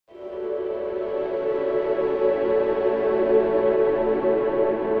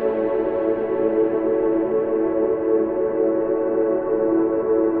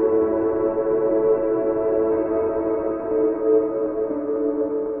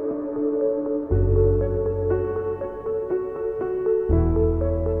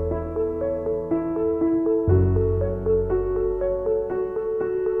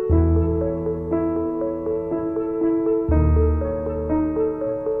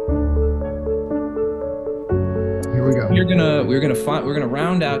we're gonna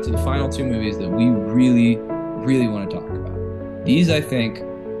round out to the final two movies that we really want to talk about. These, I think,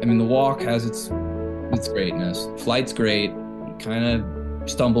 I mean, The Walk has its greatness. Flight's great. Kind of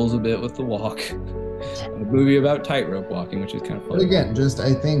stumbles a bit with The Walk. A movie about tightrope walking, which is kind of But fun. again,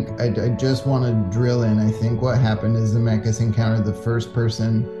 I think I just want to drill in. I think what happened is Zemeckis encountered the first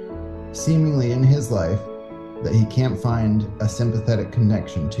person seemingly in his life that he can't find a sympathetic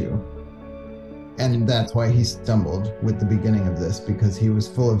connection to. And that's why he stumbled with the beginning of this, because he was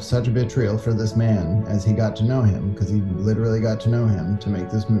full of such vitriol for this man as he got to know him, because he literally got to know him to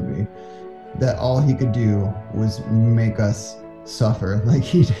make this movie, that all he could do was make us suffer like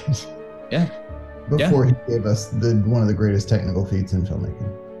he did. Yeah. Before he gave us one of the greatest technical feats in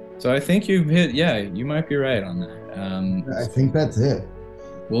filmmaking. So I think you've hit, yeah, you might be right on that. I think that's it.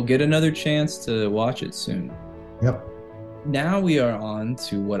 We'll get another chance to watch it soon. Yep. Now we are on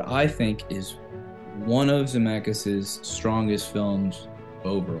to what I think is one of Zemeckis' strongest films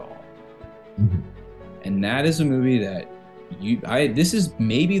overall. Mm-hmm. And that is a movie that this is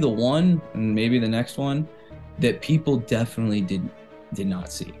maybe the one, and maybe the next one, that people definitely did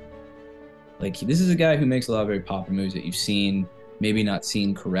not see. Like, this is a guy who makes a lot of very popular movies that you've seen, maybe not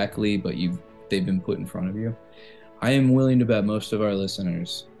seen correctly, but they've been put in front of you. I am willing to bet most of our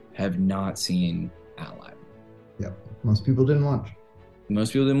listeners have not seen Allied. Yep. Most people didn't watch.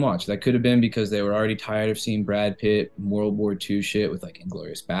 Most people didn't watch. That could have been because they were already tired of seeing Brad Pitt World War II shit with like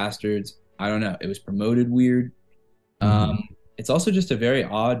Inglourious Bastards. I don't know. It was promoted weird. Mm-hmm. It's also just a very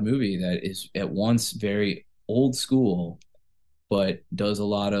odd movie that is at once very old school, but does a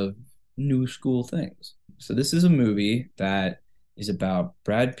lot of new school things. So this is a movie that is about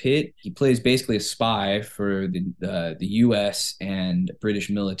Brad Pitt. He plays basically a spy for the U.S. and British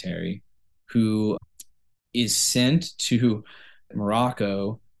military, who is sent to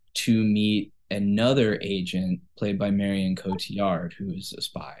Morocco to meet another agent played by Marion Cotillard, who is a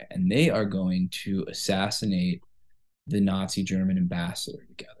spy, and they are going to assassinate the Nazi German ambassador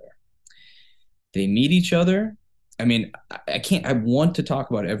together. They meet each other. I mean, I want to talk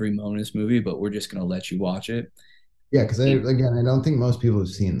about every moment of this movie, but we're just going to let you watch it. Yeah, because I don't think most people have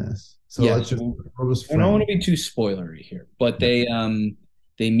seen this. So Yeah, let's just I don't want to be too spoilery here, but they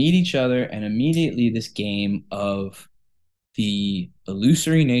meet each other, and immediately this game of the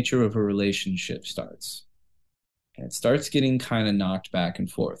illusory nature of a relationship starts. And it starts getting kind of knocked back and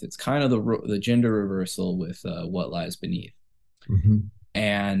forth. It's kind of the gender reversal with What Lies Beneath. Mm-hmm.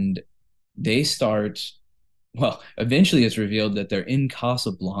 And they start, well, eventually it's revealed that they're in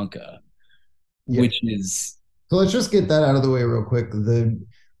Casablanca, which is. So let's just get that out of the way real quick. The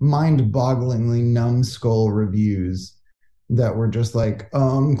mind-bogglingly numbskull reviews that were just like,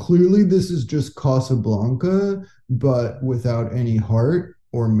 clearly this is just Casablanca, but without any heart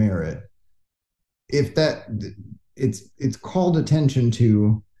or merit. If that, it's called attention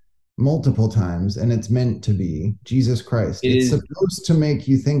to multiple times, and it's meant to be. Jesus Christ. It's supposed to make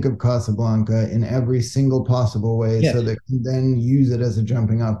you think of Casablanca in every single possible way, so that you then use it as a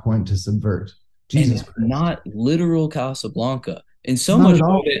jumping off point to subvert. Jesus Christ. Not literal Casablanca. And so much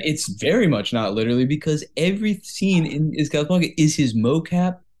of it, it's very much not literally, because every scene in is Casablanca is his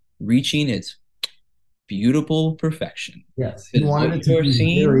mocap reaching its beautiful perfection. Yes, he wanted it to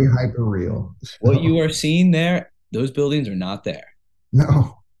be very hyper real. What you are seeing there, those buildings are not there.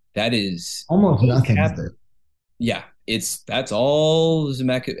 No. That is almost nothing there. Yeah, that's all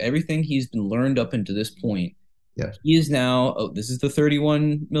Zemeckis, everything he's been learned up until this point. Yeah. He is now, this is the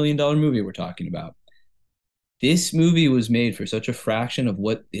 $31 million movie we're talking about. This movie was made for such a fraction of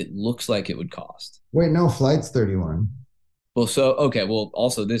what it looks like it would cost. Wait, no, Flight's 31. Well, so, okay, well,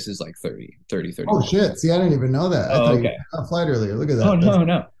 also this is like 30. Oh, shit. See, I didn't even know that. I thought you got Flight earlier. Look at that. Oh,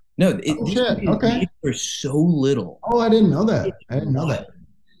 no. No, shit. Okay. For so little. Oh, I didn't know that.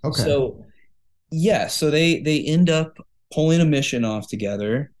 Okay. So, yeah, so they end up pulling a mission off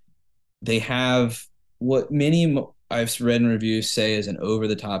together. They have what many I've read in reviews say is an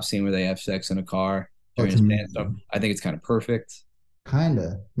over-the-top scene where they have sex in a car during a sandstorm. I think it's kind of perfect.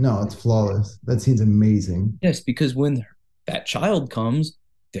 Kinda. No, it's flawless. That scene's amazing. Yes, because when that child comes,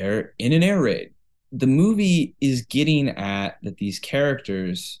 they're in an air raid. The movie is getting at that these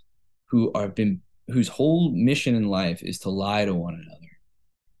characters whose whole mission in life is to lie to one another.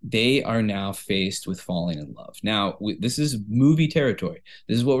 They are now faced with falling in love. Now, this is movie territory.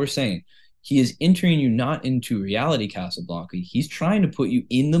 This is what we're saying. He is entering you not into reality Casablanca. He's trying to put you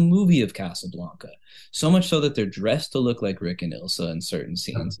in the movie of Casablanca. So much so that they're dressed to look like Rick and Ilsa in certain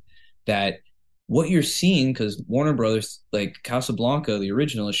scenes. That what you're seeing, because Warner Brothers, like Casablanca, the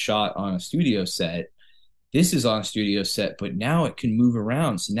original, is shot on a studio set. This is on a studio set, but now it can move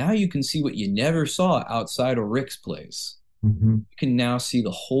around. So now you can see what you never saw outside of Rick's place. Mhm. You can now see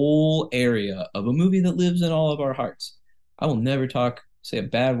the whole area of a movie that lives in all of our hearts. I will never say a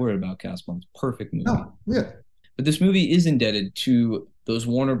bad word about Casablanca. Perfect movie. Oh, yeah. But this movie is indebted to those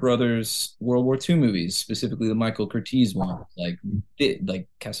Warner Brothers World War II movies, specifically the Michael Curtiz one, like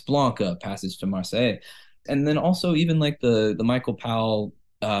Casablanca, Passage to Marseille, and then also even like the Michael Powell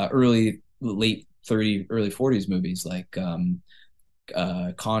early late 30 early 40s movies like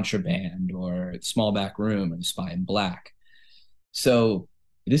Contraband or Small Back Room and Spy in Black. So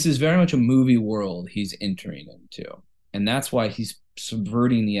this is very much a movie world he's entering into, and that's why he's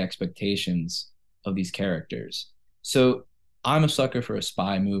subverting the expectations of these characters. So I'm a sucker for a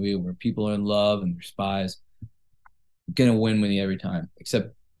spy movie where people are in love and they're spies. Gonna win with me every time.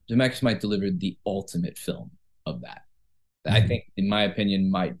 Except Zemeckis might deliver the ultimate film of that. I think, in my opinion,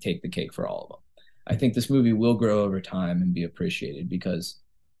 might take the cake for all of them. I think this movie will grow over time and be appreciated because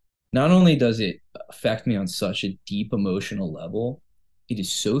not only does it affect me on such a deep emotional level, it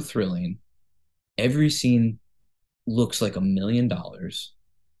is so thrilling. Every scene looks like $1 million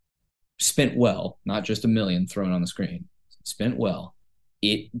spent well, not just a million thrown on the screen. Spent well.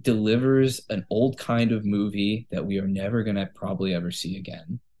 It delivers an old kind of movie that we are never going to probably ever see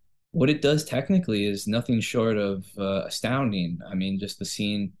again. What it does technically is nothing short of astounding. I mean, just the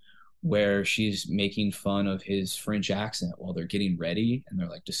scene where she's making fun of his French accent while they're getting ready and they're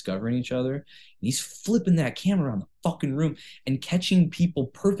like discovering each other. And he's flipping that camera around the fucking room and catching people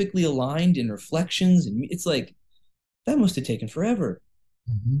perfectly aligned in reflections. And it's like, that must have taken forever.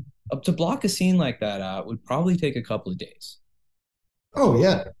 Mhm. Up to block a scene like that out would probably take a couple of days. Oh,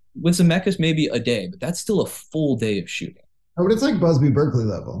 yeah. With Zemeckis, maybe a day, but that's still a full day of shooting. Oh, but it's like Busby Berkeley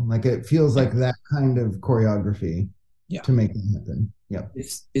level. Like it feels Yeah. like that kind of choreography Yeah. to make it happen. Yeah.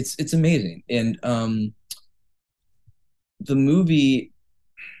 It's amazing. And the movie,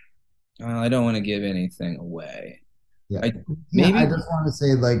 I don't want to give anything away. Yeah. I Yeah, I maybe just want to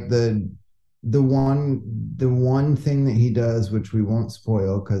say like the one thing that he does, which we won't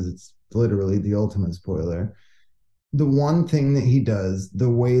spoil because it's literally the ultimate spoiler. The one thing that he does, the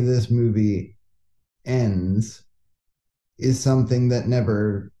way this movie ends, is something that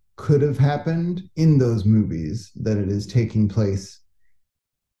never could have happened in those movies that it is taking place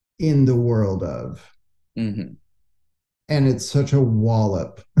in the world of. mhm. And it's such a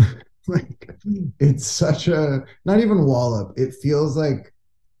wallop. Like it's such a not even wallop. It feels like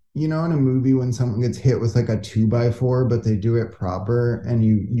in a movie when someone gets hit with like a 2x4, but they do it proper and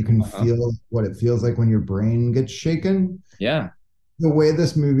you can Uh-huh. feel what it feels like when your brain gets shaken. Yeah, The way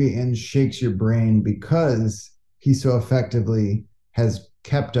this movie ends shakes your brain because he so effectively has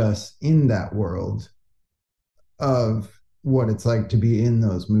kept us in that world of what it's like to be in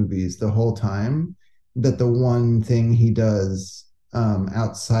those movies the whole time, that the one thing he does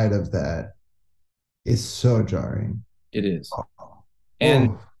outside of that is so jarring. it is. And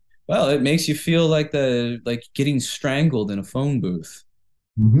Oh, well, it makes you feel like getting strangled in a phone booth.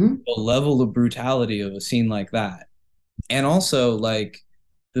 mhm. The level of brutality of a scene like that. And also like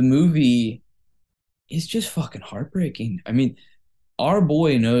the movie is just fucking heartbreaking. I mean, our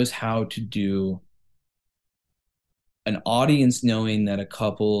boy knows how to do an audience knowing that a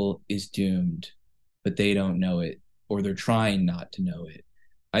couple is doomed, but they don't know it, or they're trying not to know it.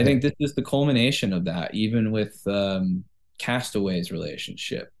 I Yeah. think this is the culmination of that, even with Castaway's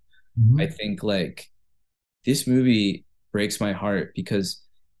relationship. I Mhm. think like this movie breaks my heart because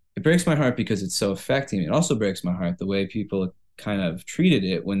it breaks my heart because it's so affecting. It also breaks my heart the way people kind of treated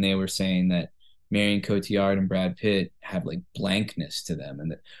it when they were saying that Marion Cotillard and Brad Pitt have like blankness to them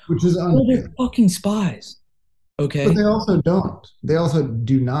and that, Which is well, they're unfair. fucking spies. But Okay. they also don't. They also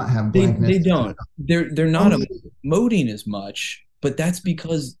do not have They blankness don't. They're not only emoting as much, but that's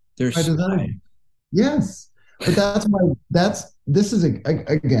because they're by spies. design. Yes. But that's why this is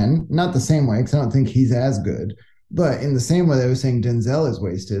again not the same way because I don't think he's as good. But in the same way that I was saying Denzel is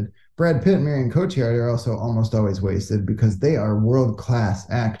wasted, Brad Pitt and Marion Cotillard are also almost always wasted because they are world class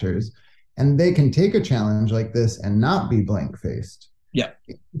actors and they can take a challenge like this and not be blank faced. Yeah.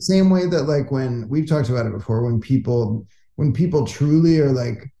 Same way that like when we've talked about it before, when people truly are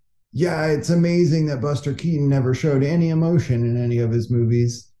like, yeah, it's amazing that Buster Keaton never showed any emotion in any of his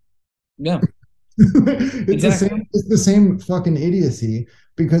movies. Yeah. it's the Exactly. same it's the same fucking idiocy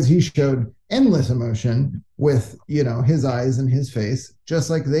because he showed endless emotion with his eyes and his face just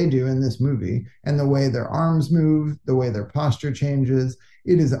like they do in this movie, and the way their arms move, the way their posture changes,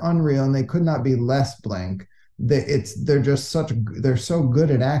 it is unreal, and they could not be less blank they're so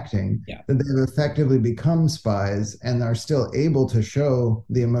good at acting Yeah. that they've effectively become spies and are still able to show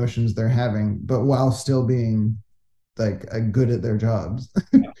the emotions they're having, but while still being like good at their jobs.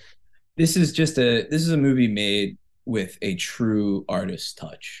 This is a movie made with a true artist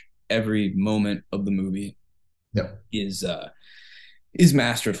touch. Every moment of the movie Yep. is is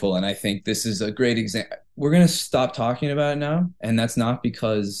masterful, and I think this is a great example. We're gonna stop talking about it now, and that's not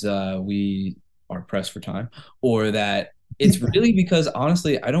because we are pressed for time, or that it's really because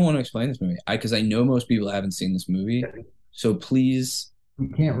honestly, I don't want to explain this movie. Because I know most people haven't seen this movie, so please, You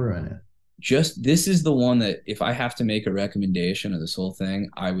can't ruin it. just this is the one that if I have to make a recommendation of this whole thing,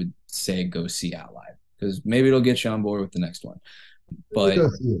 I would say go see Allied because maybe it'll get you on board with the next one. Really But go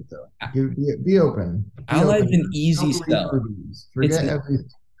see it though. Be open. Be Allied's open. an easy Don't read sell. reviews. It's Forget everything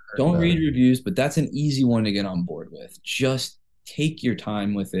Don't about read it. reviews, but that's an easy one to get on board with. Just take your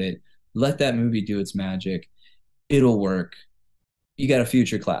time with it. Let that movie do its magic. It'll work. You got a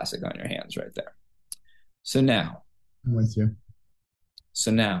future classic on your hands right there. So now, I'm with you.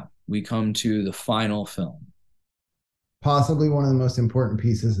 so now we come to the final film, Possibly one of the most important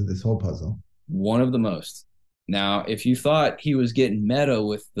pieces of this whole puzzle. one of the most. Now, if you thought he was getting meta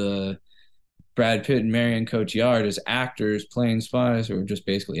with the Brad Pitt and Marion Cotillard as actors playing spies who were just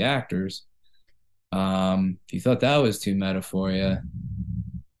basically actors, if you thought that was too meta for you,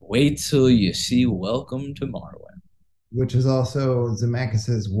 wait till you see Welcome to Marwen. Which is also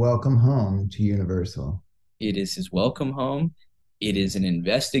Zemeckis' welcome home to Universal. It is his welcome home. It is an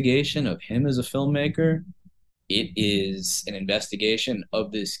investigation of him as a filmmaker. It is an investigation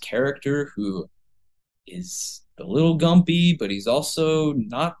of this character who is a little gumpy, but he's also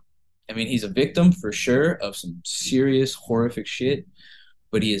not. I mean, he's a victim for sure of some serious, horrific shit,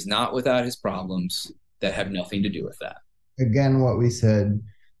 but he is not without his problems that have nothing to do with that. Again, what we said,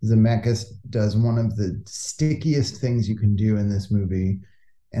 Zemeckis does one of the stickiest things you can do in this movie,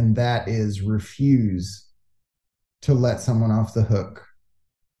 and that is refuse to let someone off the hook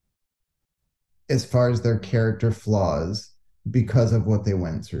as far as their character flaws because of what they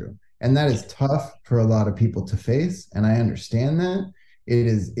went through. And that is tough for a lot of people to face. And I understand that.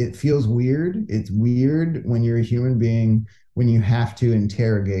 It feels weird. It's weird when you're a human being, when you have to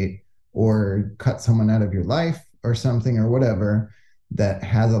interrogate or cut someone out of your life or something or whatever that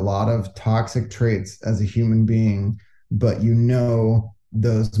has a lot of toxic traits as a human being, but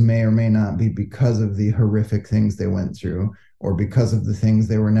those may or may not be because of the horrific things they went through or because of the things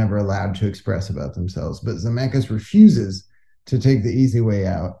they were never allowed to express about themselves. But Zemeckis refuses to take the easy way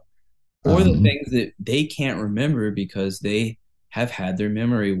out. Or the things that they can't remember because they have had their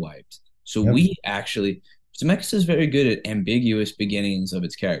memory wiped. So Yep. we actually, Zemeckis is very good at ambiguous beginnings of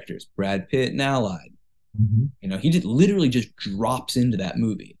its characters. Brad Pitt and Allied. Mhm. He just literally just drops into that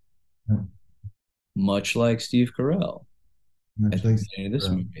movie, Yep. much like Steve Carell Much at the like beginning of this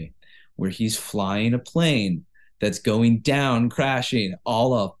movie, where he's flying a plane that's going down, crashing,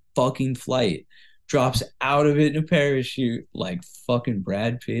 all a fucking flight, drops out of it in a parachute like fucking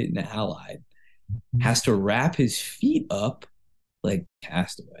Brad Pitt and Allied, has to wrap his feet up like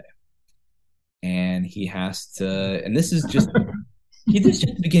Castaway. And he has to, and this is just, this is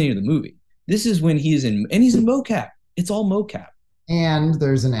just the beginning of the movie. This is when he's in mocap. It's all mocap. And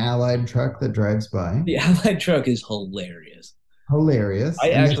there's an Allied truck that drives by. The Allied truck is hilarious. Hilarious. I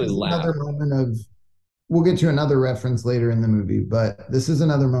And this actually is laughed. another moment of, we'll get to another reference later in the movie, but this is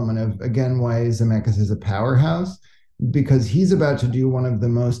another moment of, again, why Zemeckis is a powerhouse, because he's about to do one of the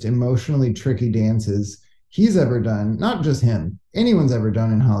most emotionally tricky dances he's ever done. Not just him, anyone's ever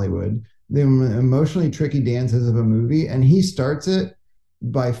done in Hollywood. The emotionally tricky dances of a movie. And he starts it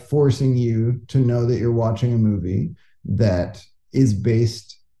by forcing you to know that you're watching a movie that is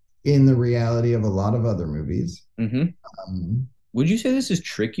based in the reality of a lot of other movies. Mm-hmm. Would you say this is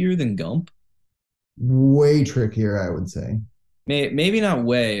trickier than Gump? Way trickier, I would say. Maybe not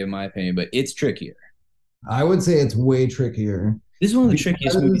way, in my opinion, but it's trickier. I would say it's way trickier. This is one of the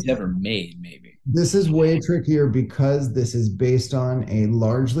trickiest movies ever made, maybe. This is way trickier because this is based on a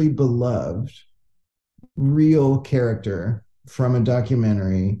largely beloved real character from a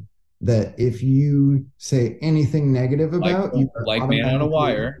documentary that if you say anything negative about, you are Like Man on a automatically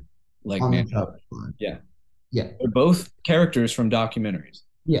Wire, like on the Man. chopping block. Yeah. Yeah. They're both characters from documentaries.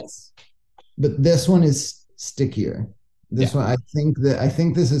 Yes. But this one is stickier. This one, I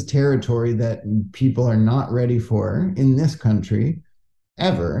think this is territory that people are not ready for in this country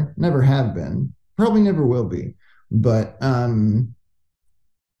ever, never have been, probably never will be. But and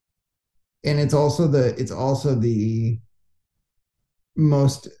it's also the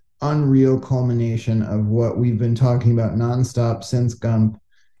most unreal culmination of what we've been talking about nonstop since Gump,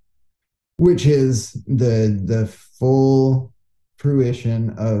 which is the full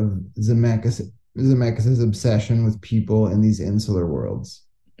fruition of Zemeckis's obsession with people in these insular worlds.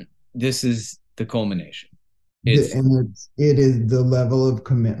 This is the culmination. It's It is the level of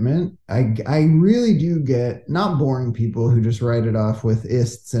commitment. I really do get not boring people who just write it off with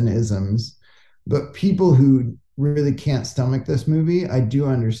ists and isms, but people who really can't stomach this movie. I do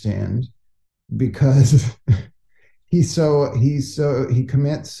understand because he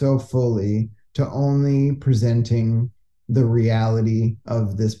commits so fully to only presenting the reality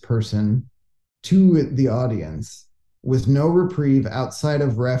of this person to the audience with no reprieve outside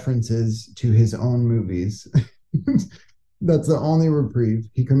of references to his own movies. That's the only reprieve.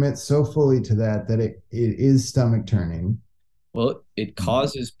 He commits so fully to that it is stomach turning. well, it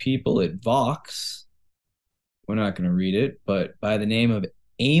causes people at Vox, we're not going to read it, but by the name of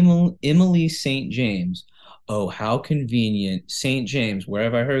Emily St. James. Oh, how convenient. St. James, where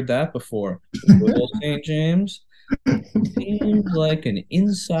have I heard that before? Little St. James? Seems like an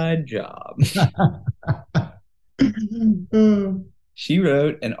inside job. She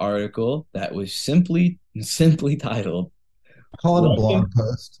wrote an article that was simply titled Call it a Welcome. blog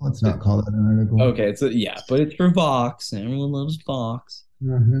post. Let's not call it an article. Okay, so yeah, but it's for Vox, and everyone loves Vox.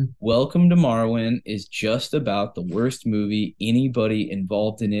 Mhm. Welcome to Marwen is just about the worst movie anybody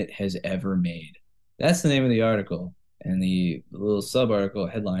involved in it has ever made. That's the name of the article. And the little sub article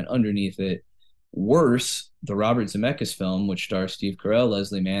headline underneath it, Worse, the Robert Zemeckis film, which stars Steve Carell,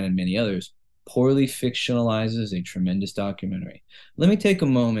 Leslie Mann, and many others, poorly fictionalizes a tremendous documentary. Let me take a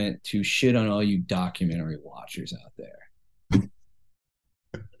moment to shit on all you documentary watchers out there.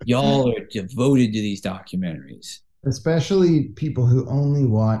 Y'all are devoted to these documentaries. Especially people who only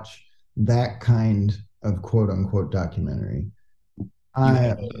watch that kind of quote unquote documentary. You I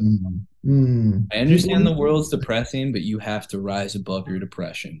have I people understand the world's depressing, but you have to rise above your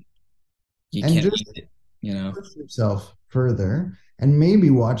depression. You and can't just beat it, you know? push yourself further and maybe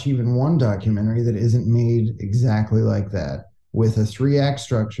watch even one documentary that isn't made exactly like that with a three act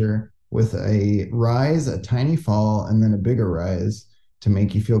structure, with a rise, a tiny fall, and then a bigger rise to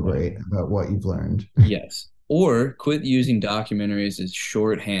make you feel great about what you've learned. Yes. Or quit using documentaries as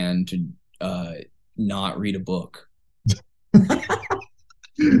shorthand to uh, not read a book.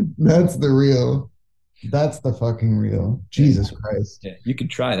 That's the real, that's the fucking real. Yeah, Jesus Christ. yeah, you could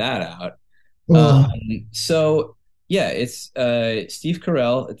try that out. Oh, So yeah, it's Steve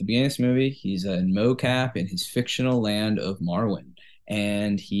Carell at the beginning of this movie. He's a mocap in his fictional land of Marwen,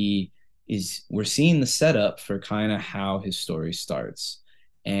 and we're seeing the setup for kind of how his story starts.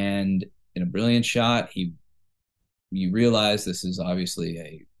 And in a brilliant shot, you realize this is obviously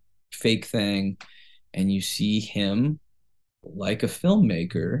a fake thing, and you see him like a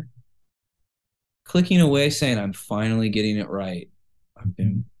filmmaker clicking away saying, I'm finally getting it right. I've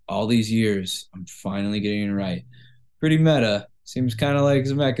been all these years, I'm finally getting it right. Pretty meta. Seems kind of like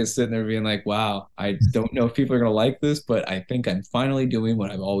Zemeckis sitting there being like, wow, I don't know if people are going to like this, but I think I'm finally doing what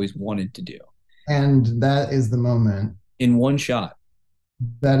I've always wanted to do and that is the moment. in one shot.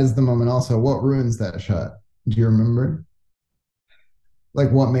 That is the moment also. What ruins that shot? Do you remember?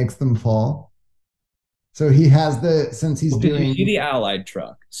 Like what makes them fall? So he has since he's Well, because you doing, see the Allied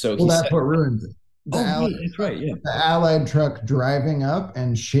truck. So well, he that's said, what ruins it. The oh, Allied right, that's right. Yeah. the Allied truck driving up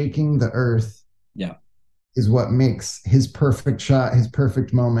and shaking the earth Yeah. is what makes his perfect shot, his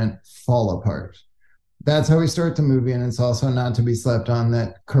perfect moment fall apart. That's how we start the movie, and it's also not to be slept on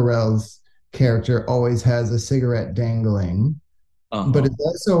that Carell's character always has a cigarette dangling, but Uh-huh. is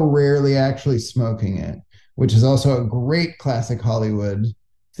also rarely actually smoking it, which is also a great classic Hollywood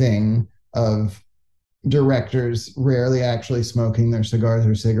thing of directors rarely actually smoking their cigars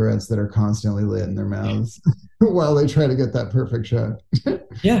or cigarettes that are constantly lit in their mouths while they try to get that perfect shot.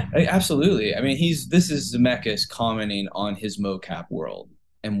 Yeah, absolutely. I mean, this is Zemeckis commenting on his mocap world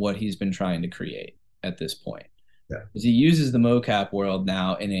and what he's been trying to create at this point. Yeah. Because he uses the mocap world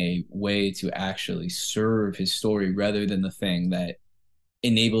now in a way to actually serve his story rather than the thing that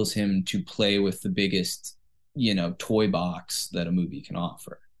enables him to play with the biggest, toy box that a movie can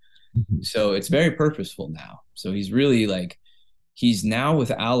offer. So it's very purposeful now. So he's really like he's now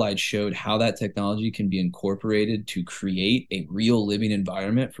with Allied showed how that technology can be incorporated to create a real living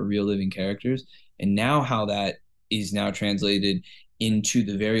environment for real living characters, and now how that is now translated into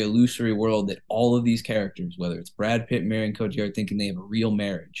the very illusory world that all of these characters, whether it's Brad Pitt, Marion Cotillard, thinking they have a real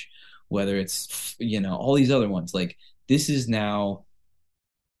marriage, whether it's all these other ones, like this is now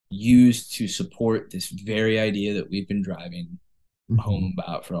used to support this very idea that we've been driving home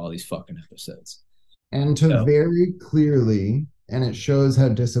about for all these fucking episodes. And to So very clearly, and it shows how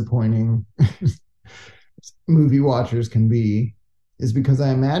disappointing movie watchers can be, is because I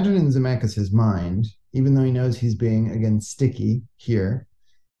imagine in Zemeckis' mind, even though he knows he's being, again, sticky here,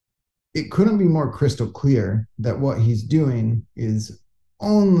 it couldn't be more crystal clear that what he's doing is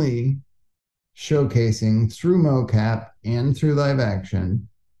only showcasing through mocap and through live action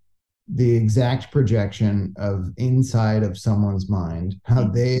the exact projection of inside of someone's mind, how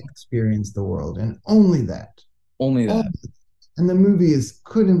they experience the world, and only that. Only Only, that. and the movie is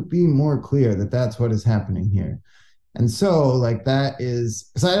couldn't be more clear that that's what is happening here. And so, like, that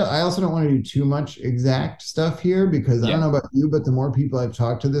is because I also don't want to do too much exact stuff here because I don't Yeah. know about you, but the more people I've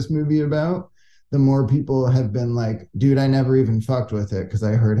talked to this movie about, the more people have been like, dude, I never even fucked with it because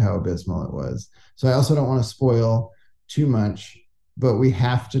I heard how abysmal it was. So I also don't want to spoil too much, but we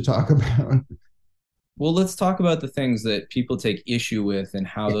have to talk about. Well, let's talk about the things that people take issue with and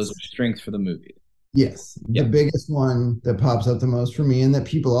how those are Yes. strengths for the movie. Yes. The Yeah. biggest one that pops up the most for me, and that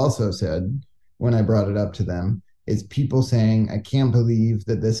people also said when I brought it up to them, is people saying, I can't believe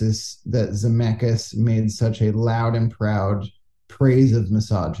that that Zemeckis made such a loud and proud praise of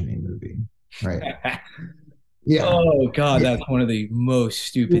misogyny movie. Right. Yeah. Oh God, Yeah. that's one of the most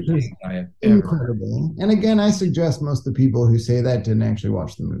stupid Which is things I have ever heard. incredible. And again, I suggest most of the people who say that didn't actually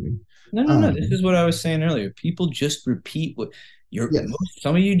watch the movie. No, no, no. This Um, is what I was saying earlier. People just repeat what you're. yes.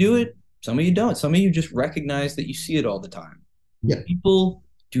 Some of you do it. Some of you don't. Some of you just recognize that you see it all the time. Yeah. People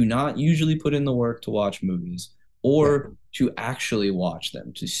do not usually put in the work to watch movies Yeah. or to actually watch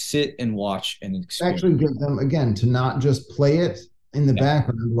them, to sit and watch and experience. Actually give them, again, to not just play it in the Yeah.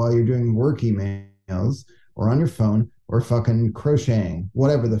 background while you're doing work emails or on your phone or fucking crocheting,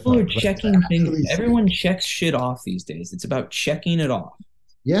 whatever the People are fuck. Like, to checking things. actually see Everyone it. checks shit off these days. It's about checking it off.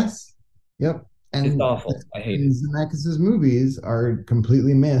 Yes. Yep. It's And, awful. I hate it. and Zemeckis' movies are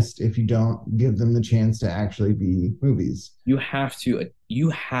completely missed if you don't give them the chance to actually be movies. You have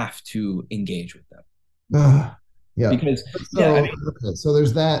to engage with them Ugh. Yeah. because yeah, I So, mean, okay, so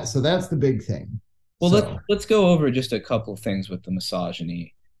there's that. So that's the big thing. well, let's So, let's go over just a couple of things with the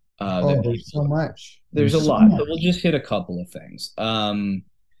misogyny. That oh, there's so much. there's a There's so lot, much. so we'll just hit a couple of things.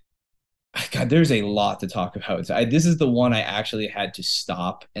 God, there's a lot to talk about. This is the one I actually had to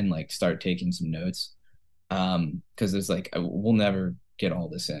stop and like start taking some notes. Because there's like we'll never get all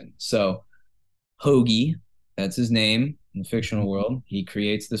this in. So Hoagie, that's his name in the fictional world. He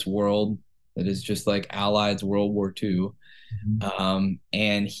creates this world that is just like Allied's World War II. Mhm.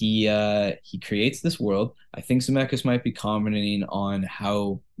 And he creates this world. I think Zemeckis might be commenting on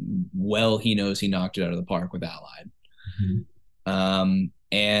how well he knows he knocked it out of the park with Allied. Mhm.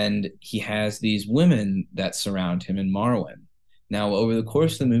 And he has these women that surround him in Marwen. Now, over the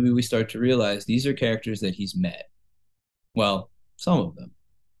course of the movie, we start to realize these are characters that he's met. Well, some of them.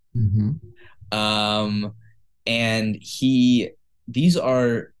 Mhm. Um, and these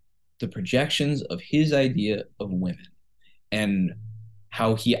are the projections of his idea of women and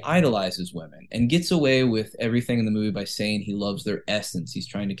how he idolizes women and gets away with everything in the movie by saying he loves their essence. He's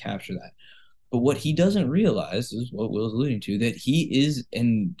trying to capture that. But what he doesn't realize is what Will's alluding to, that he is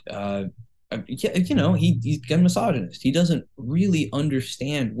he's a misogynist. He doesn't really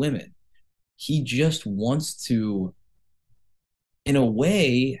understand women. He just wants to, in a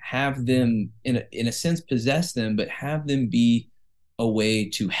way, have them, in a sense, possess them, but have them be a way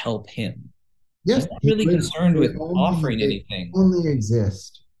to help him. Yeah, He's not really concerned with offering they anything only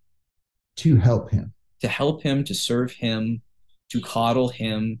exist to help him. to help him, to serve him, to coddle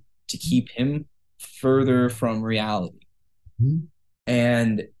him, to keep him further from reality. Mhm.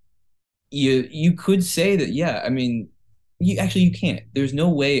 And you could say that, yeah, I mean, you can't. There's no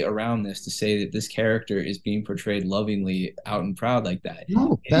way around this to say that this character is being portrayed lovingly out and proud like that.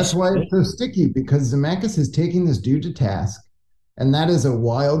 No, It that's is why it's so sticky because Zemeckis is taking this dude to task, and that is a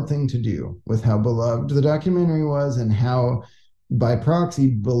wild thing to do with how beloved the documentary was and how, by proxy,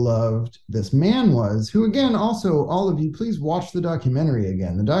 beloved this man was. Who, again, also, all of you, please watch the documentary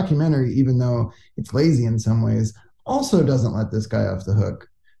again. The documentary, even though it's lazy in some ways, also doesn't let this guy off the hook.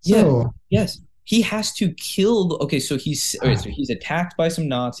 yeah, So, yes. He has to kill. Okay, so he's attacked by some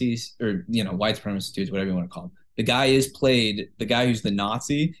Nazis or white supremacist dudes, whatever you want to call them. The guy who's the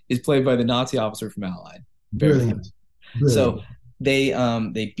Nazi is played by the Nazi officer from Allied. Very funny. brilliant, brilliant. So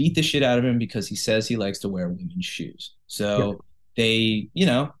they beat the shit out of him because he says he likes to wear women's shoes. Yep, So they,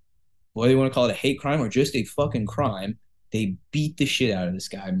 whether you want to call it a hate crime or just a fucking crime, they beat the shit out of this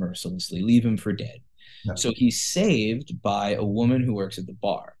guy mercilessly, leave him for dead. yep, So he's saved by a woman who works at the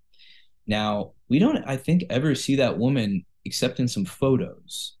bar. Now, we don't, I think, ever see that woman except in some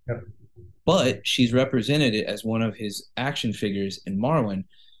photos, yep. but she's represented as one of his action figures in Marwen,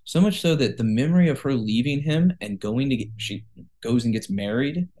 so much so that the memory of her leaving him and she goes and gets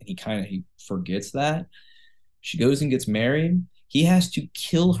married, and he forgets that. She goes and gets married. he has to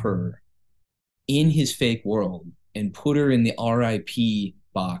kill her in his fake world and put her in the RIP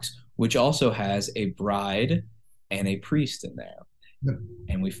box, which also has a bride and a priest in there.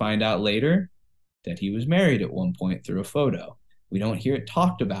 And we find out later that he was married at one point through a photo. We don't hear it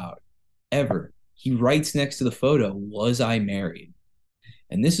talked about ever. He writes next to the photo, "Was I married?"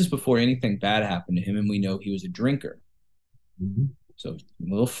 And this is before anything bad happened to him, and we know he was a drinker. Mhm. So a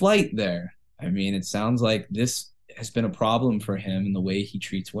little flight there. I mean, it sounds like this has been a problem for him in the way he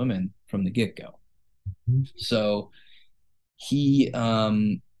treats women from the get-go. So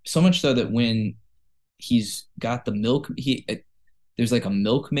so much so that when he's got the milk, there's like a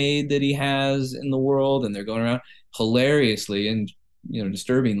milkmaid that he has in the world, and they're going around hilariously and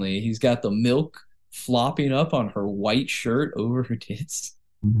disturbingly. He's got the milk flopping up on her white shirt over her tits,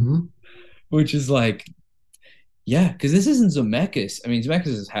 Mhm. which is like, yeah, because this isn't Zemeckis. I mean, Zemeckis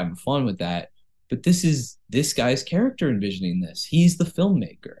is having fun with that, but this is this guy's character envisioning this. He's the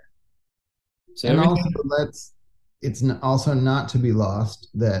filmmaker. So And also, everything. also not to be lost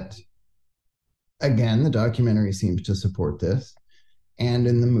that, again, the documentary seems to support this. And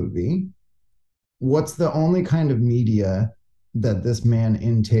in the movie, what's the only kind of media that this man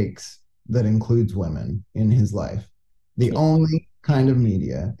intakes that includes women in his life? The only kind of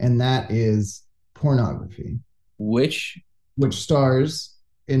media, and that is pornography, Which which stars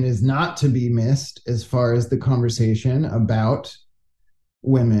and is not to be missed as far as the conversation about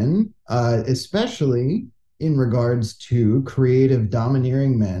women, especially in regards to creative,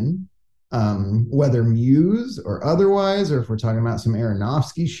 domineering men, whether muse or otherwise, or if we're talking about some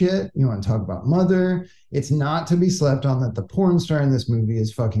Aronofsky shit, you want to talk about Mother. It's not to be slept on that the porn star in this movie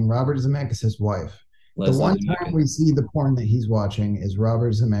is fucking Robert Zemeckis' wife. The Leslie one time Zemeckis. we see the porn that he's watching is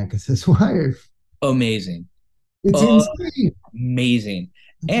Robert Zemeckis' wife. Amazing. It's insane. Amazing.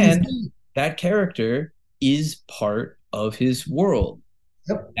 It's And insane. that character is part of his world.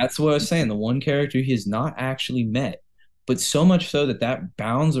 Yep. That's what I was saying. The one character he has not actually met, but so much so that that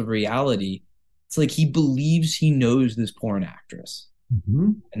bounds of reality, it's like he believes he knows this porn actress.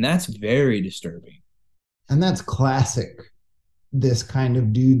 Mm-hmm. And that's very disturbing. And that's classic, this kind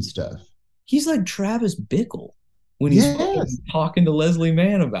of dude stuff. He's like Travis Bickle when he's Yes. talking to Leslie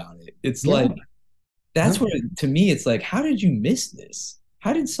Mann about it. It's Yeah. like, that's Yep. where, to me, it's like, how did you miss this?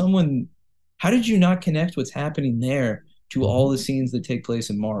 How did you not connect what's happening there to all the scenes that take place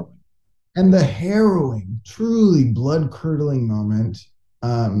in Marwen? And the harrowing, truly blood curdling moment.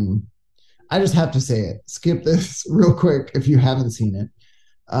 Um, I just have to say it. Skip this real quick if you haven't seen it.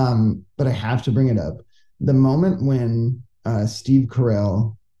 But I have to bring it up. The moment when Steve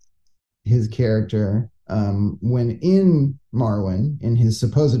Carell, his character, when in Marwen, in his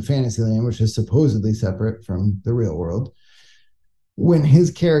supposed fantasy land, which is supposedly separate from the real world, when his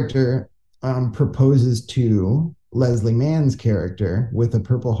character proposes to Leslie Mann's character with a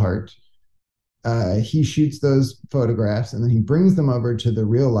Purple Heart, he shoots those photographs and then he brings them over to the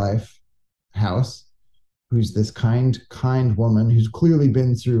real life house, who's this kind woman who's clearly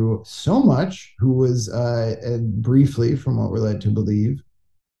been through so much, who was briefly, from what we're led to believe,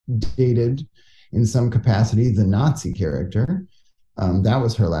 dated in some capacity the Nazi character. That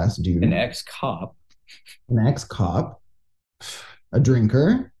was her last dude. An ex-cop. An ex-cop, a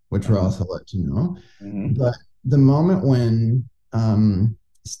drinker, which we're also led to know. Mm-hmm. But the moment when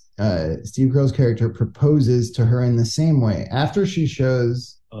Steve Carell's character proposes to her in the same way, after he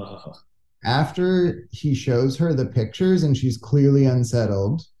shows her the pictures and she's clearly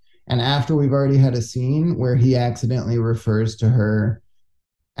unsettled, and after we've already had a scene where he accidentally refers to her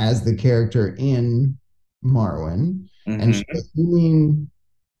as the character in Marwen, and she goes, "You mean,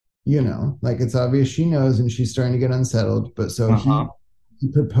 like it's obvious she knows and she's starting to get unsettled." But so he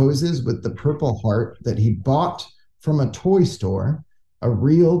proposes with the Purple Heart that he bought from a toy store, a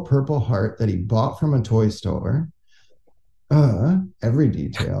real Purple Heart that he bought from a toy store. Every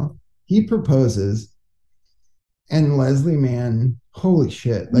detail. He proposes, and Leslie Mann, holy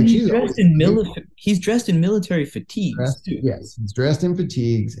shit! Like he's dressed in military fatigues. Yes, he's dressed in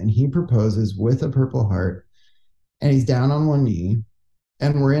fatigues, and he proposes with a Purple Heart, and he's down on one knee,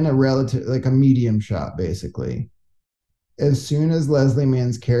 and we're in a relative, like a medium shot, basically. As soon as Leslie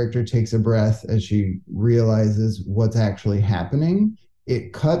Mann's character takes a breath as she realizes what's actually happening,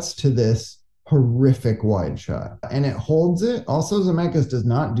 it cuts to this horrific wide shot, and it holds it. Also, Zemeckis does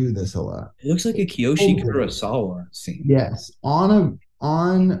not do this a lot. It looks like a Kiyoshi Kurosawa scene. Yes, on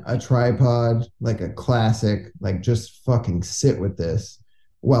a tripod, like a classic, like just fucking sit with this,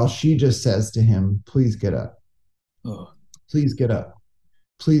 while she just says to him, "Please get up. Please get up.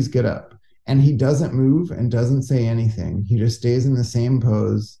 Please get up." And he doesn't move and doesn't say anything. He just stays in the same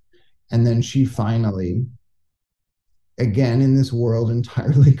pose. And then she finally again in this world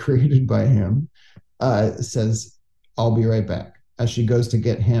entirely created by him, says, "I'll be right back," as she goes to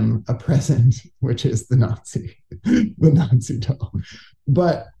get him a present, which is the Nazi doll.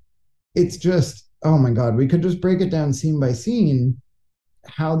 But it's just, oh my God, we could just break it down scene by scene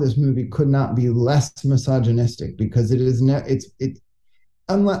how this movie could not be less misogynistic, because it is it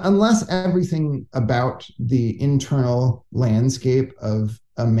unless everything about the internal landscape of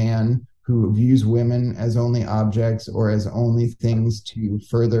a man who views women as only objects or as only things to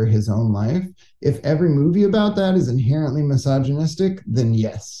further his own life, if every movie about that is inherently misogynistic, then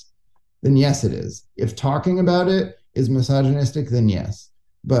yes. Then yes, it is. If talking about it is misogynistic, then yes.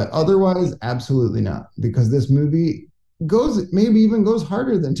 But otherwise, absolutely not. Because this movie maybe even goes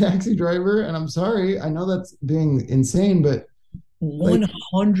harder than Taxi Driver. And I'm sorry, I know that's being insane, but like,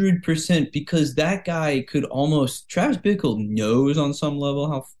 100%, because that guy could almost, Travis Bickle knows on some level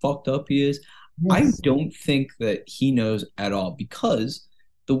how fucked up he is. I yes, don't think that he knows at all, because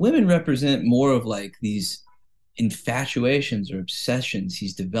the women represent more of like these infatuations or obsessions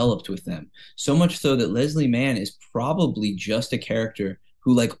he's developed with them. So much so that Leslie Mann is probably just a character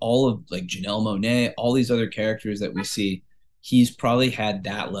who, like all of like Janelle Monáe, all these other characters that we see, he's probably had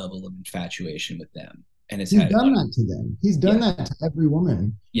that level of infatuation with them and has he's had, done that to them. He's done yeah, that to every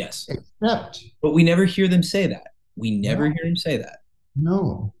woman, yes. except But we never hear them say that. We never no, hear him say that.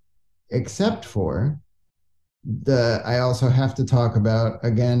 no, except for I also have to talk about,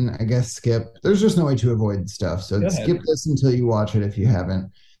 again, I guess skip. There's just no way to avoid stuff. So Go ahead. skip this until you watch it if you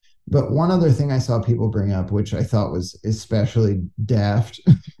haven't. But one other thing I saw people bring up, which I thought was especially daft,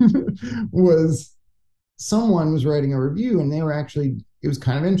 was someone was writing a review and they were actually, it was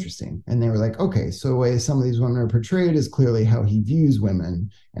kind of interesting. And they were like, okay, so the way some of these women are portrayed is clearly how he views women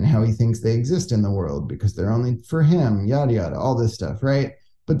and how he thinks they exist in the world because they're only for him, yada, yada, all this stuff, right?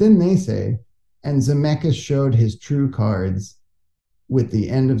 But then they say, and Zemeckis showed his true cards with the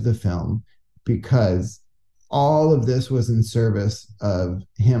end of the film because all of this was in service of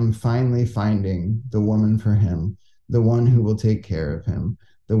him finally finding the woman for him, the one who will take care of him,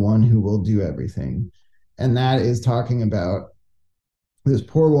 the one who will do everything. And that is talking about this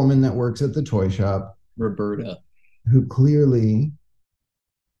poor woman that works at the toy shop Roberta. who clearly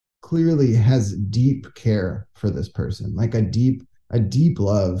has deep care for this person, like a deep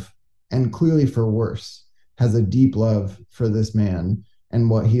love, and clearly for worse, has a deep love for this man and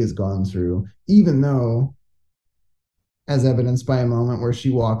what he has gone through, even though, as evidenced by a moment where she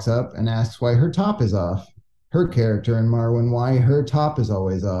walks up and asks why her top is off. Her character in Marwen, why her top is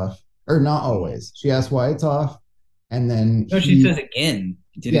always off, or not always. She asks why it's off, and then No, she says again.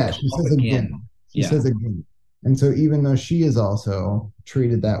 Did it yeah, come she off says again? again. She Yeah. says again. And so even though she is also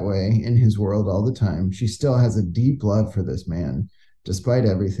treated that way in his world all the time, she still has a deep love for this man, despite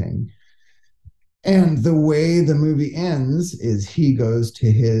everything. And the way the movie ends is he goes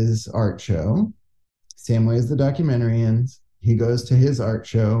to his art show, same way as the documentary ends. He goes to his art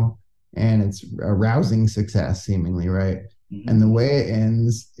show, and it's a rousing success, seemingly, right? And the Mhm. way it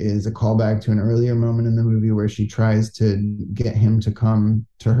ends is a callback to an earlier moment in the movie where she tries to get him to come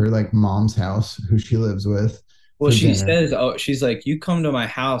to her like mom's house, who she lives with, Well, for she dinner. says, "Oh, she's like, you come to my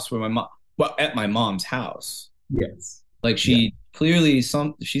house where my mom, well, at my mom's house." Yes. Like Yeah. she clearly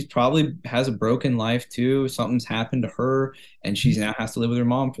she's probably has a broken life too. Something's happened to her, and she's now has to live with her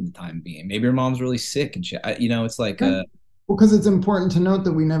mom for the time being. Maybe her mom's really sick, and it's like Yeah. a Well, because it's important to note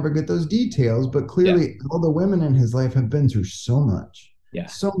that we never get those details, but yeah, clearly all the women in his life have been through yeah,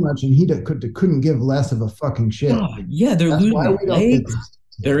 so much, and he couldn't give less of a fucking shit. yeah, yeah. They're That's why losing we don't get legs. those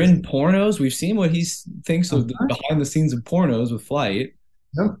They're details. in pornos. We've seen what he thinks of the Uh-huh. behind the scenes of pornos with Flight.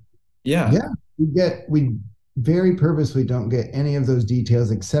 Yep. Yeah, Yeah, we very purposely don't get any of those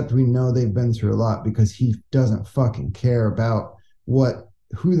details, except we know they've been through a lot because he doesn't fucking care about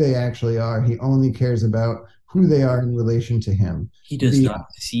who they actually are. He only cares about who they are in relation to him. he does The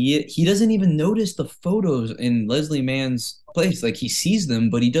not see it. He doesn't even notice the photos in Leslie Mann's place. Like he sees them,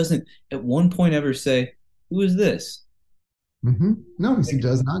 but he doesn't at one point ever say, "Who is this?" No, he Like,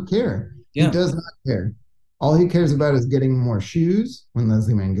 does not care. He yeah. does not care. All he cares about is getting more shoes when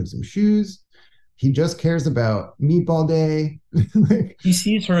Leslie Mann gives him shoes. He just cares about meatball day. Like, He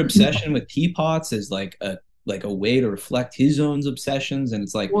sees her obsession with teapots as like a way to reflect his own obsessions, and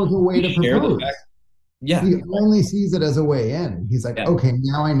it's like was a way we to share the fact. propose. Yeah, He only sees it as a way in. He's like, yeah. okay,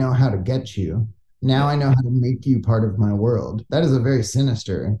 now I know how to get you. Now Yeah. I know how to make you part of my world. That is a very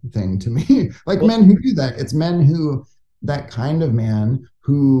sinister thing to me. Like Well, men who do that, it's men who, that kind of man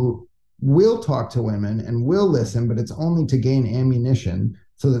who will talk to women and will listen, but it's only to gain ammunition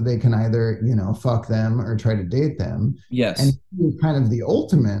so that they can either, fuck them or try to date them. And yes. he's kind of the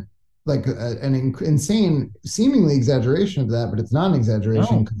ultimate. like insane, seemingly exaggeration of that, but it's not an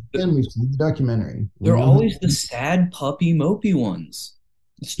exaggeration No, because again, we've seen the documentary. We they're know who. always the sad puppy mopey ones.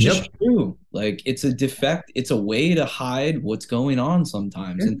 It's just Yep. true. Like it's a defect. It's a way to hide what's going on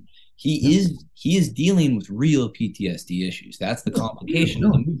sometimes. Yeah. And Yep. he is dealing with real PTSD issues. That's the complication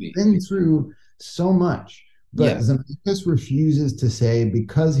of the No, movie. been through so much. But Yeah. Zemeckis refuses to say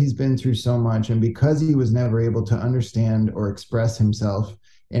because he's been through so much and because he was never able to understand or express himself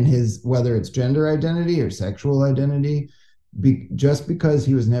in his, whether it's gender identity or sexual identity, just because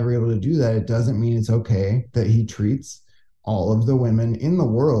he was never able to do that, it doesn't mean it's okay that he treats all of the women in the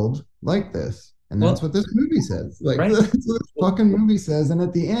world like this. And that's Well, what this movie says. Like, right. that's what this fucking movie says. And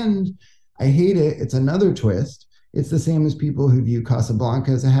at the end, I hate it. It's another twist. It's the same as people who view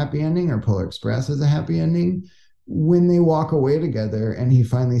Casablanca as a happy ending or Polar Express as a happy ending. When they walk away together and he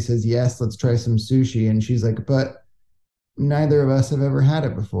finally says, yes, let's try some sushi. And she's like, but neither of us have ever had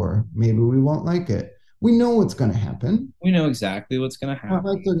it before. Maybe we won't like it. We know what's going to happen. We know exactly what's going to Not happen.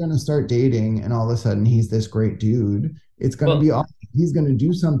 like they're going to start dating and all of a sudden he's this great dude. It's going to Well, be awesome. He's going to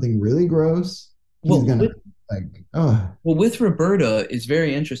do something really gross. He's well, going to with, like, oh, well, with Roberta, it's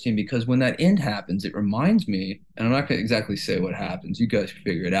very interesting because when that end happens, it reminds me, and I'm not going to exactly say what happens. You guys can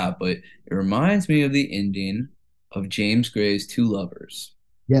figure it out, but it reminds me of the ending of James Gray's Two Lovers,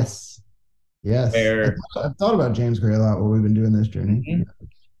 yes, yes. where I've thought about James Gray a lot while we've been doing this journey. Mhm.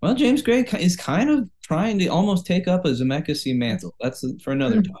 Well, James Gray is kind of trying to almost take up a Zemeckis mantle. That's for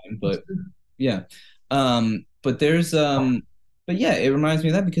another time, but yeah. But there's but yeah, it reminds me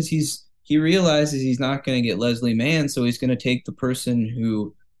of that because he realizes he's not going to get Leslie Mann, so he's going to take the person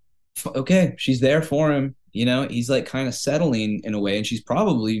who okay, she's there for him. You know, he's like kind of settling in a way, and she's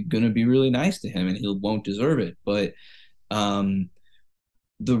probably going to be really nice to him, and he won't deserve it. But um,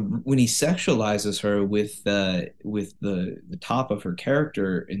 the when he sexualizes her with the top of her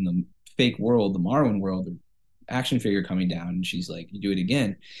character in the fake world, the Marwen world, the action figure coming down, and she's like, "You do it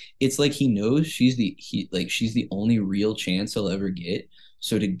again." It's like he knows she's the only real chance he'll ever get.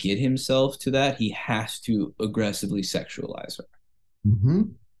 So to get himself to that, he has to aggressively sexualize her. Mm-hmm.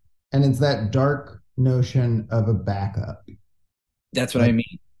 And it's that dark notion of a backup. That's what I Like,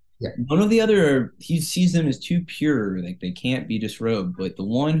 mean. yeah, One of the other, he sees them as too pure, like they can't be disrobed. But the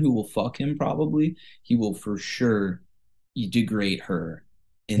one who will fuck him, probably, he will for sure degrade her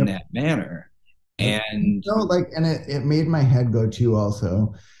in yep, that manner. yep. And No, like, and it made my head go too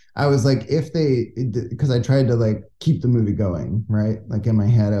also. I was like, if they, because I tried to like keep the movie going, right? Like in my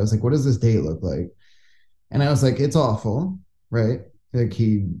head, I was like, what does this date look like? And I was like, it's awful, right? Like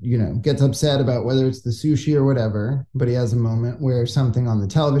he, gets upset about whether it's the sushi or whatever, but he has a moment where something on the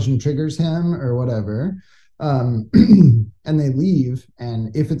television triggers him or whatever. And they leave.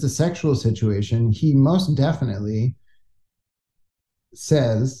 And if it's a sexual situation, he most definitely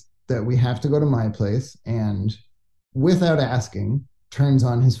says that we have to go to my place and without asking turns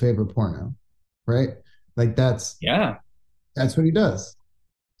on his favorite porno, right? Like yeah, that's what he does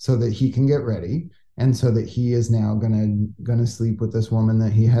so that he can get ready and so that he is now gonna sleep with this woman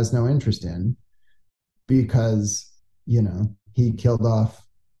that he has no interest in because he killed off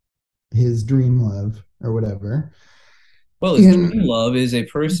his dream love or whatever. well, his In dream love is a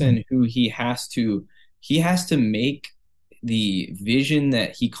person who he has to make the vision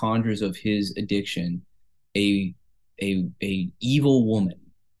that he conjures of his addiction a a evil woman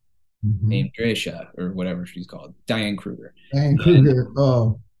named Mhm. Dresha or whatever she's called, Diane Kruger, Diane and Kruger.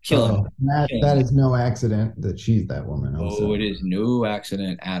 killing her, That killing her. is no accident that she's that woman Oh, also. it is no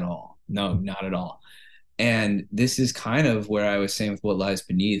accident at all. No, not at all. And this is kind of where I was saying with What Lies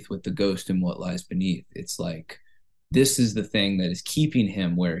Beneath, with the ghost and What Lies Beneath. It's like this is the thing that is keeping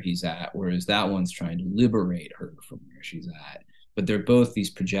him where he's at, whereas that one's trying to liberate her from where she's at. But they're both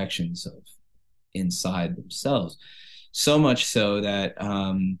these projections of inside themselves. So much so that,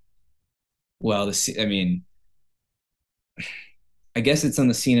 well, I mean, I guess it's on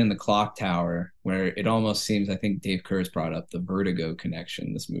the scene in the clock tower where it almost seems, I think Dave Kurz brought up the Vertigo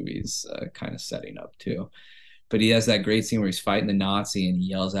connection this movie's kind of setting up too. But he has that great scene where he's fighting the Nazi and he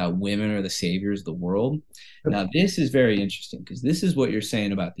yells out, "Women are the saviors of the world." Now, this is very interesting because this is what you're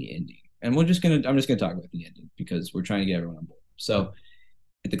saying about the ending. And I'm just gonna talk about the ending because we're trying to get everyone on board. So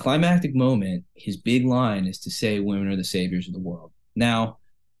at the climactic moment, his big line is to say, "Women are the saviors of the world." Now,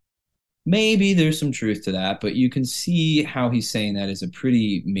 maybe there's some truth to that, but you can see how he's saying that as a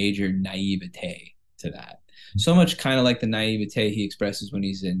pretty major naivete to that. So much kind of like the naivete he expresses when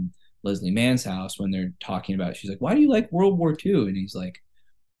he's in Leslie Mann's house when they're talking about, she's like, "Why do you like World War II?" And he's like,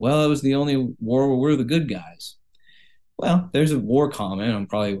 "Well, it was the only war where we're the good guys." Well, there's a war comment on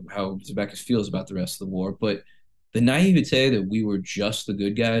probably how Zemeckis feels about the rest of the war, but the naivete that we were just the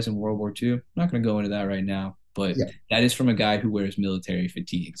good guys in World War II. I'm not going to go into that right now, but Yeah. that is from a guy who wears military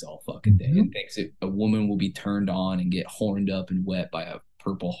fatigues all fucking day and Mhm. thinks that a woman will be turned on and get horned up and wet by a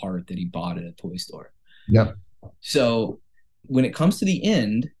purple heart that he bought at a toy store. Yep. So when it comes to the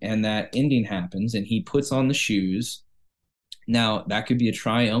end and that ending happens and he puts on the shoes, now that could be a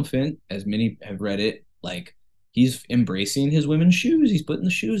triumphant, as many have read it, like he's embracing his women's shoes, he's putting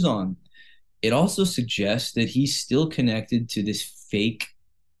the shoes on. It also suggests that he's still connected to this fake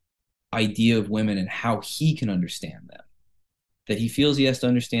idea of women and how he can understand them. That he feels he has to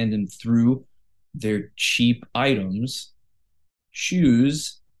understand them through their cheap items,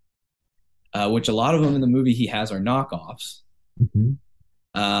 shoes, which a lot of them in the movie he has are knockoffs. Mhm.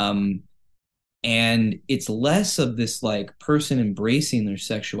 Um, and it's less of this like person embracing their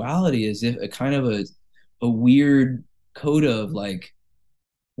sexuality as if a kind of a weird coda of like,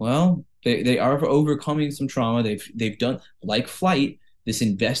 well, they are overcoming some trauma. They've done like Flight, this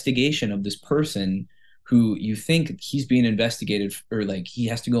investigation of this person who you think he's being investigated or like he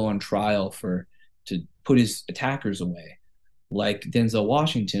has to go on trial for to put his attackers away. Like Denzel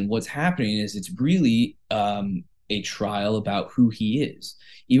Washington, what's happening is it's really a trial about who he is.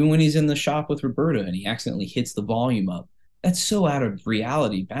 Even when he's in the shop with Roberta and he accidentally hits the volume up, that's so out of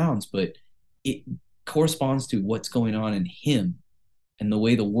reality bounds, but it corresponds to what's going on in him and the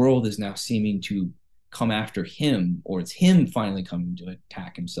way the world is now seeming to come after him, or it's him finally coming to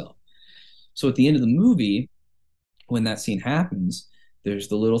attack himself. So at the end of the movie, when that scene happens, there's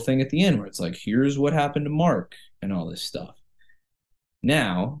the little thing at the end where it's like, here's what happened to Mark and all this stuff.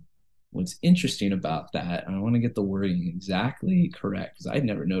 Now, what's interesting about that, and I want to get the wording exactly correct because I'd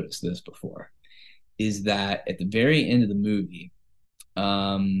never noticed this before, is that at the very end of the movie,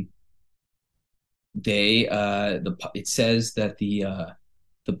 it says that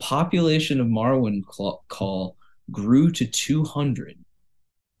the population of Marwincol grew to 200,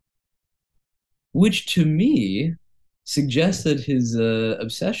 which to me suggests that his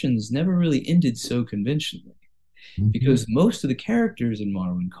obsessions never really ended so conventionally, Mhm. because most of the characters in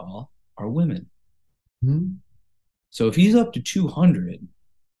Marwincol are women. Mhm. So if he's up to 200,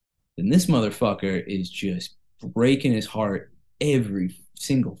 then this motherfucker is just breaking his heart every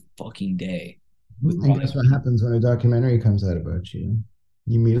single fucking day with And guess what happens when a documentary comes out about you?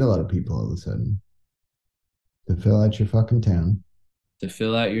 You meet a lot of people all of a sudden to fill out your fucking town. to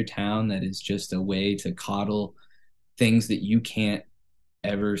fill out your town that is just a way to coddle things that you can't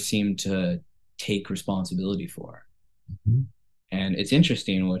ever seem to take responsibility for. Mhm. And it's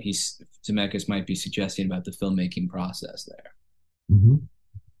interesting what Zemeckis might be suggesting about the filmmaking process there. Mhm.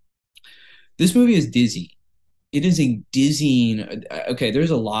 This movie is dizzy. It is a dizzying. Okay,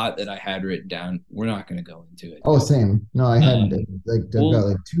 there's a lot that I had written down. We're not going to go into it. Oh, same. No, I had Um, like I've got well,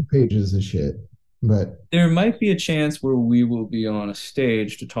 like 2 pages of shit, but there might be a chance where we will be on a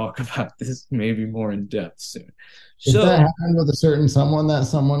stage to talk about this maybe more in depth soon. if So, that happened with a certain someone, that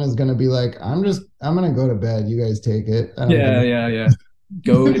someone is going to be like, I'm going to go to bed. You guys take it. I don't give yeah, a. yeah, yeah.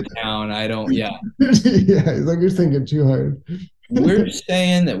 Go to town. I don't, yeah. Yeah, it's like you're thinking too hard. We're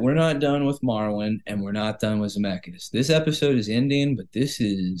saying that we're not done with Marwin and we're not done with Zemeckis. This episode is ending, but this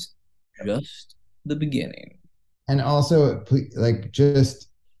is just the beginning. And also, like, just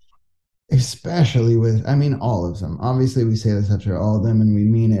especially with, I mean, all of them. Obviously, we say this after all of them and we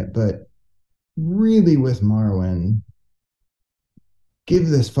mean it, but really with Marwin, give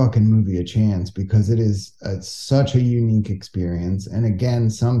this fucking movie a chance because it is such a unique experience. And again,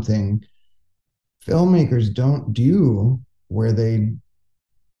 something filmmakers don't do where they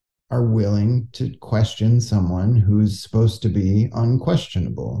are willing to question someone who's supposed to be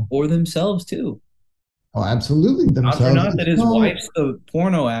unquestionable. Or themselves, too. Oh, absolutely Not for themselves. not that his No, wife's the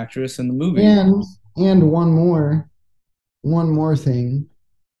porno actress in the movie. and one more thing.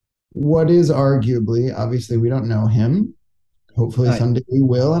 What is arguably, obviously, we don't know him. Hopefully, Right. someday we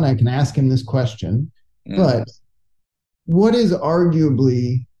will, and I can ask him this question. Yeah. But what is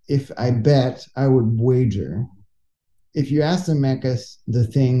arguably, if I bet, I would wager, if you ask Zemeckis the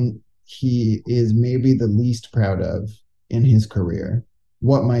thing he is maybe the least proud of in his career,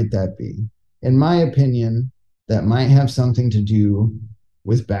 what might that be? In my opinion, that might have something to do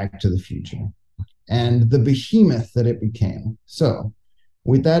with Back to the Future and the behemoth that it became. So,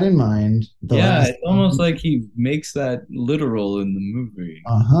 with that in mind, the Yeah, last, it's almost like he makes that literal in the movie.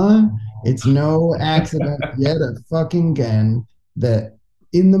 uh-huh, it's no accident yet fucking again that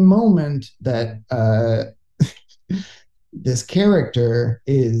in the moment that this character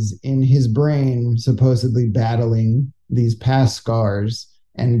is in his brain supposedly battling these past scars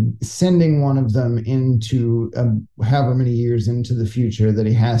and sending one of them into however many years into the future that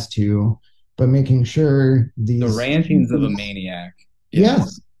he has to but making sure The these rantings of a maniac. Yeah.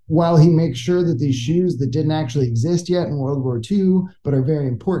 yes, while he makes sure that these shoes that didn't actually exist yet in World War II, but are very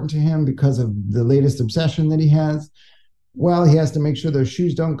important to him because of the latest obsession that he has, while he has to make sure those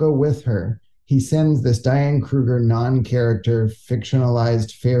shoes don't go with her, he sends this Diane Kruger non-character,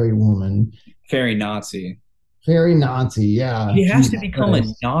 fictionalized fairy woman, Fairy Nazi. fairy Nazi. Yeah, He has to Jesus become a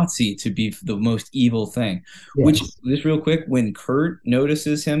Christ. Nazi to be the most evil thing. Which, Yes. just real quick, when Kurt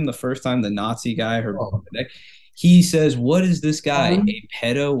notices him the first time, the Nazi guy, her, Oh, he says, "What is this guy? um, A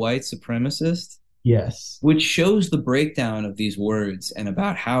pedo white supremacist?" yes. Which shows the breakdown of these words and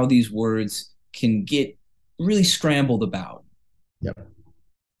about how these words can get really scrambled about. Yep.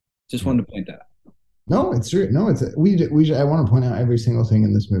 Just Yep. wanted to point that out. No, it's true. No, it's we. I want to point out every single thing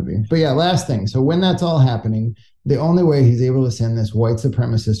in this movie. But yeah, last thing. So when that's all happening, the only way he's able to send this white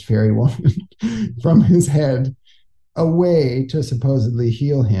supremacist fairy woman from his head away to supposedly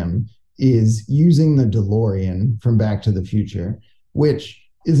heal him is using the DeLorean from Back to the Future, which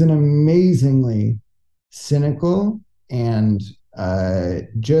is an amazingly cynical and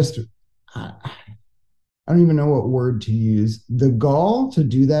just I don't even know what word to use. The gall to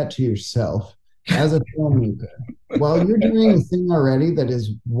do that to yourself as a filmmaker while you're doing a thing already that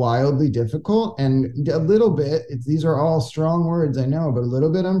is wildly difficult and a little bit, these are all strong words, I know, but a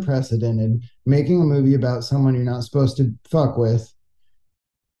little bit unprecedented. Making a movie about someone you're not supposed to fuck with,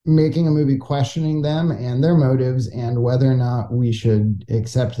 making a movie questioning them and their motives and whether or not we should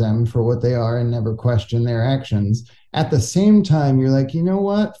accept them for what they are and never question their actions. At the same time, you're like, you know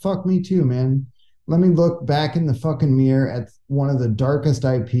what? Fuck me too, man. Let me look back in the fucking mirror at one of the darkest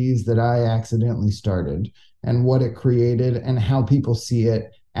IPs that I accidentally started and what it created and how people see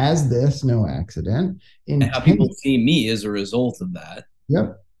it as this, no accident, And how people intense. see me as a result of that.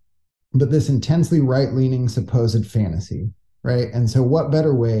 Yep, but this intensely right leaning supposed fantasy, right? And so, what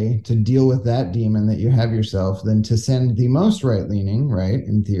better way to deal with that demon that you have yourself than to send the most right leaning, right,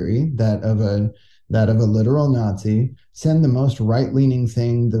 in theory, that of a literal Nazi, send the most right leaning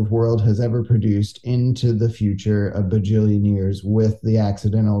thing the world has ever produced into the future a bajillion years with the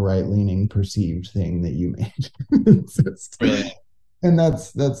accidental right leaning perceived thing that you made. Brilliant. And that's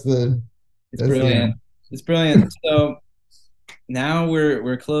It's that's the brilliant. end. It's brilliant. So now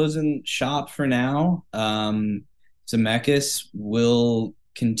we're closing shop for now. Zemeckis will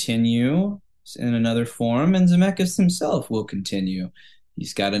continue in another form, and Zemeckis himself will continue.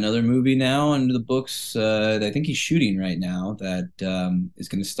 He's got another movie now under the books that I think he's shooting right now that is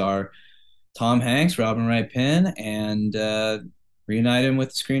going to star Tom Hanks, Robin Wright Penn, and reunite him with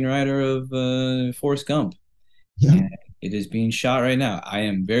the screenwriter of Forrest Gump. Yeah. And it is being shot right now. I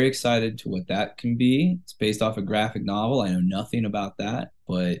am very excited to what that can be. It's based off a graphic novel. I know nothing about that,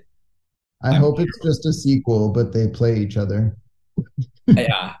 but I I'm hope it's just a sequel, but they play each other.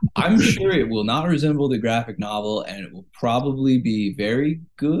 yeah, I'm sure it will not resemble the graphic novel, and it will probably be very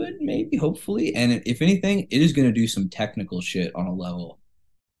good, maybe, hopefully. And if anything, it is going to do some technical shit on a level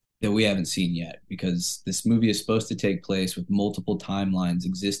that we haven't seen yet, because this movie is supposed to take place with multiple timelines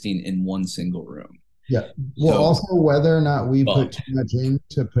existing in one single room. Yeah. Well, So, also whether or not we fuck. put too much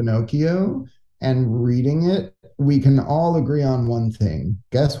into Pinocchio and reading it, we can all agree on one thing.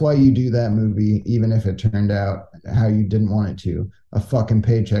 Guess why you do that movie, even if it turned out how you didn't want it to? A fucking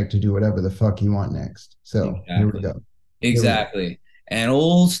paycheck to do whatever the fuck you want next. So here we Exactly. go. Here we go. Exactly. And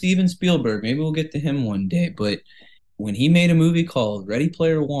old Steven Spielberg, maybe we'll get to him one day, but when he made a movie called Ready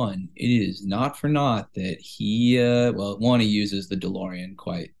Player One, it is not for naught that he, well, one, he uses the DeLorean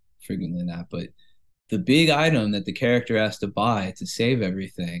quite frequently in that, but the big item that the character has to buy to save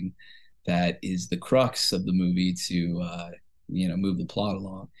everything that is the crux of the movie to, move the plot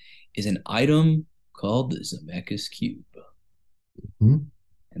along is an item called the Zemeckis Cube. Hmm?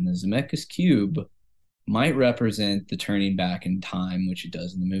 And the Zemeckis Cube might represent the turning back in time, which it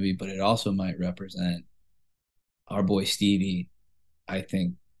does in the movie, but it also might represent our boy Stevie. I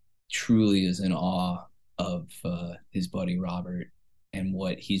think truly is in awe of his buddy Robert and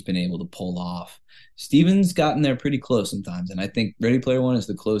what he's been able to pull off. Steven's gotten there pretty close sometimes, and I think Ready Player One is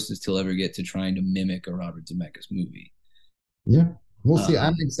the closest he'll ever get to trying to mimic a Robert Zemeckis movie. Yeah. We'll see. I'm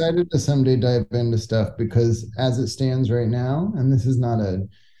Um, excited to someday dive into stuff because as it stands right now, and this is not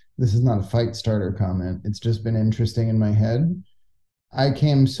a fight starter comment. It's just been interesting in my head. I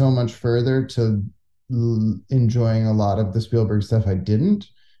came so much further to enjoying a lot of the Spielberg stuff I didn't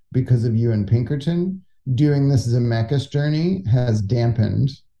because of you and Pinkerton. Doing this Zemeckis journey has dampened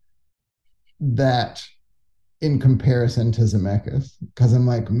that in comparison to Zemeckis, because I'm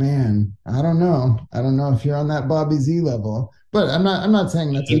like, man, I don't know if you're on that Bobby Z level, but I'm not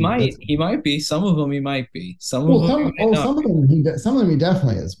saying that's that's He might be. Some of them he might be. Some of well, them he might not some of be. them some of them he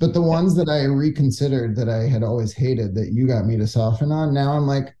definitely is, but the ones that I reconsidered that I had always hated that you got me to soften on, now I'm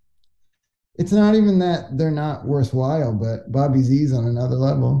like, it's not even that they're not worthwhile, but Bobby Z's on another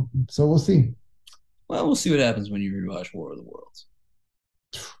level. So we'll see. Well, we'll see what happens when you rewatch War of the Worlds.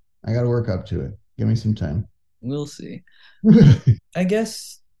 I got to work up to it. Give me some time. We'll see. Big I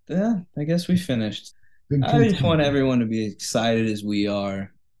guess, yeah, I guess we finished. I Tooth just want Comedy. everyone to be excited as we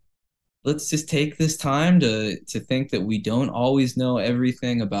are. Let's just take this time to think that we don't always know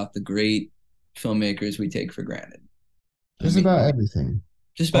everything about the great filmmakers we take for granted. I Just mean, about everything.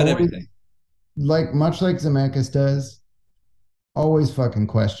 just about Always, everything. like much like Zemeckis does, always fucking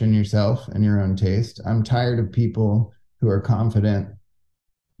question yourself and your own taste. I'm tired of people who are confident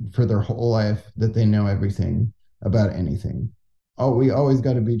for their whole life that they know everything about anything. Oh, we always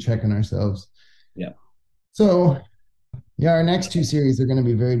got to be checking ourselves. Yeah. So, yeah, our next two series are going to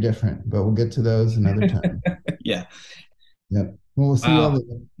be very different, but we'll get to those another time. Yeah. Yep. Well, we'll see y'all Wow.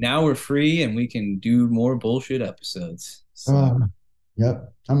 later. Now we're free and we can do more bullshit episodes. So, Oh,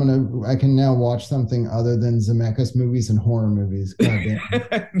 yep. I can now watch something other than Zemeckis movies and horror movies. God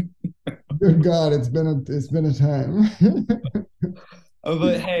damn. Good God, it's been a time. oh,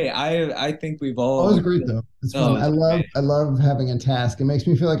 but hey, I think we've Oh, it all. was great though. It's Oh, fun. it was great. I love having a task. It makes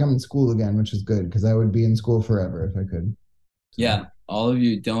me feel like I'm in school again, which is good because I would be in school forever if I could. So, Yeah, all of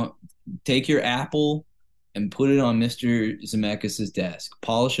you don't take your apple and put it on Mr. Zemeckis's desk.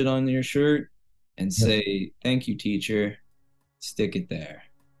 Polish it on your shirt and yep, say, "Thank you, teacher." Stick it there.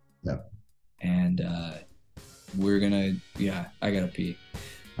 yep. And we're gonna, yeah, I gotta pee.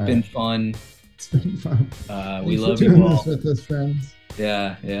 All Been right. fun. It's been fun. We Thanks for love you doing this all. with us, friends.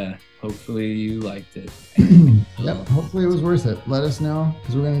 Yeah, yeah. Hopefully you liked it. And Yep. Hopefully it was worth it. Let us know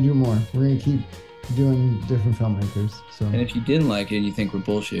because we're gonna do more. We're gonna keep doing different filmmakers. So and if you didn't like it and you think we're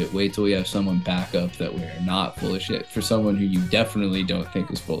bullshit, wait till we have someone back up that we're not full of shit for someone who you definitely don't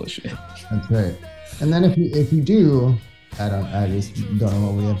think is full of shit. that's right. And then if you do, I just don't know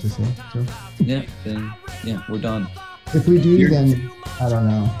what we have to say. So Yeah, then yeah, we're done. if we do, You're- then I don't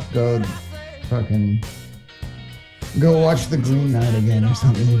know. Fucking go watch The Green Knight again or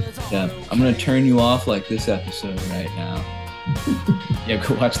something. Yeah, I'm gonna turn you off like this episode right now. Yeah,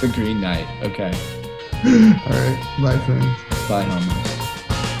 go watch The Green Knight. Okay, All right. Bye, friends. bye, homos.